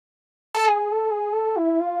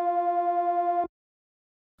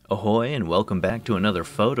Ahoy and welcome back to another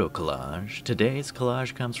photo collage. Today's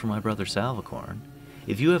collage comes from my brother Salvacorn.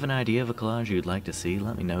 If you have an idea of a collage you'd like to see,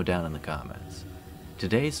 let me know down in the comments.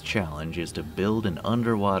 Today's challenge is to build an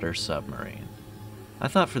underwater submarine. I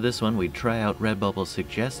thought for this one we'd try out Redbubble's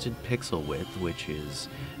suggested pixel width, which is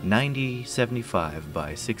 9075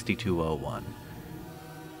 by 6201.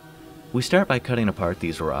 We start by cutting apart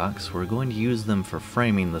these rocks. We're going to use them for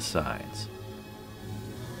framing the sides.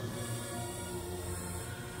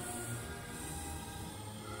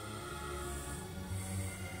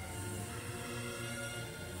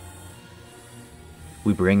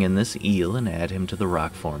 We bring in this eel and add him to the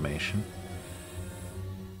rock formation.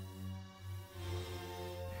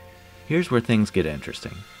 Here's where things get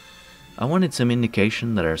interesting. I wanted some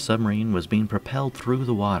indication that our submarine was being propelled through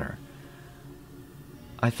the water.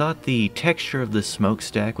 I thought the texture of this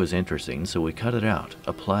smokestack was interesting, so we cut it out,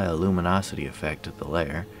 apply a luminosity effect to the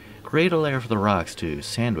layer, create a layer for the rocks to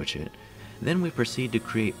sandwich it, then we proceed to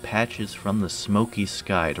create patches from the smoky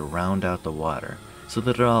sky to round out the water, so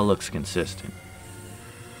that it all looks consistent.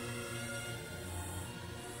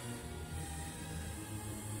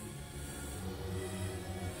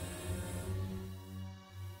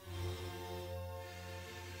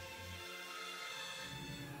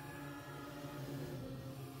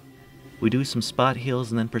 We do some spot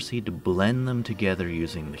heals and then proceed to blend them together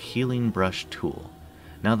using the healing brush tool.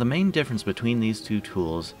 Now the main difference between these two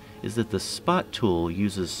tools is that the spot tool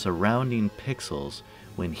uses surrounding pixels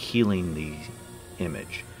when healing the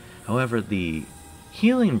image. However, the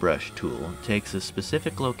healing brush tool takes a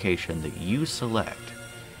specific location that you select.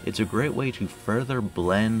 It's a great way to further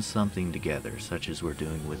blend something together, such as we're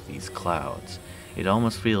doing with these clouds. It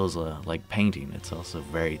almost feels like painting. It's also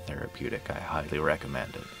very therapeutic. I highly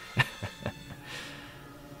recommend it.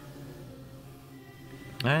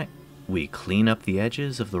 Alright, we clean up the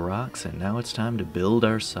edges of the rocks and now it's time to build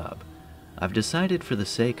our sub. I've decided for the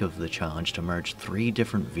sake of the challenge to merge 3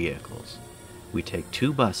 different vehicles. We take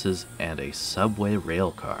 2 buses and a subway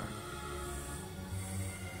rail car.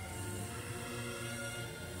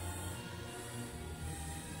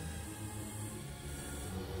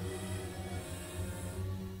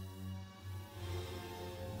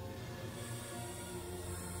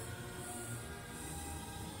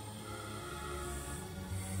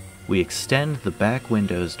 We extend the back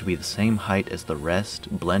windows to be the same height as the rest,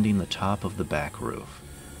 blending the top of the back roof.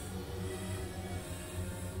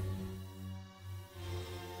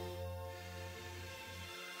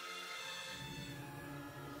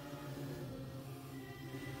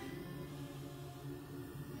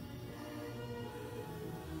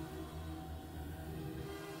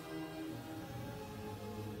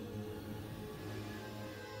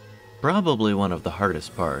 Probably one of the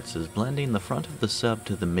hardest parts is blending the front of the sub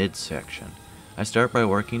to the midsection. I start by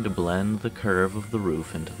working to blend the curve of the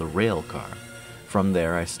roof into the rail car. From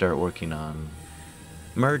there I start working on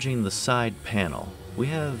merging the side panel. We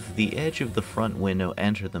have the edge of the front window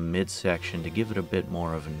enter the midsection to give it a bit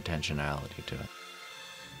more of intentionality to it.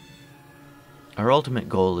 Our ultimate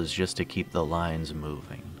goal is just to keep the lines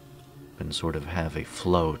moving and sort of have a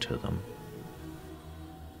flow to them.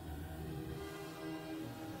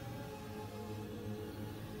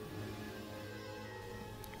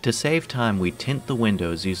 To save time, we tint the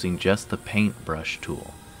windows using just the paintbrush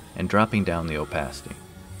tool and dropping down the opacity.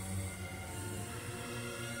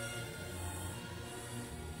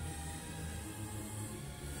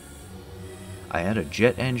 I add a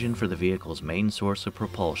jet engine for the vehicle's main source of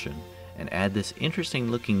propulsion and add this interesting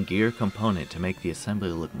looking gear component to make the assembly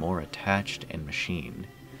look more attached and machined.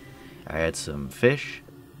 I add some fish,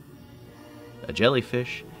 a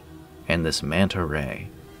jellyfish, and this manta ray.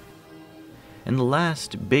 And the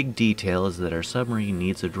last big detail is that our submarine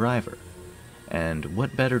needs a driver. And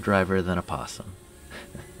what better driver than a possum?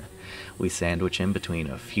 We sandwich him between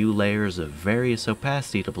a few layers of various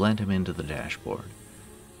opacity to blend him into the dashboard.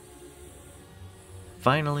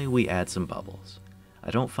 Finally, we add some bubbles.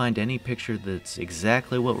 I don't find any picture that's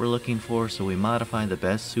exactly what we're looking for, so we modify the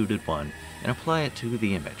best suited one and apply it to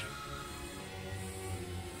the image.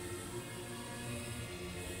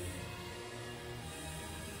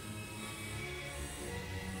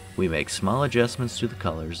 We make small adjustments to the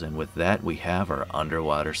colors, and with that we have our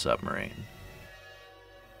underwater submarine.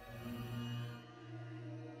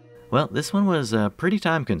 Well, this one was pretty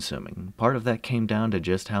time consuming. Part of that came down to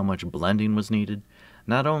just how much blending was needed.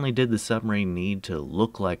 Not only did the submarine need to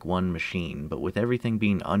look like one machine, but with everything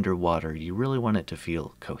being underwater, you really want it to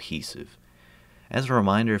feel cohesive. As a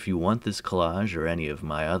reminder, if you want this collage or any of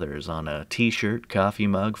my others on a t-shirt, coffee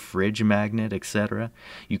mug, fridge magnet, etc.,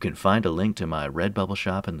 you can find a link to my Redbubble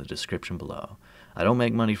shop in the description below. I don't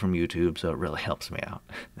make money from YouTube, so it really helps me out.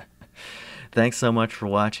 Thanks so much for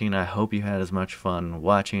watching. I hope you had as much fun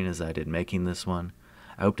watching as I did making this one.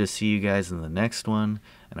 I hope to see you guys in the next one,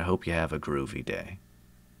 and I hope you have a groovy day.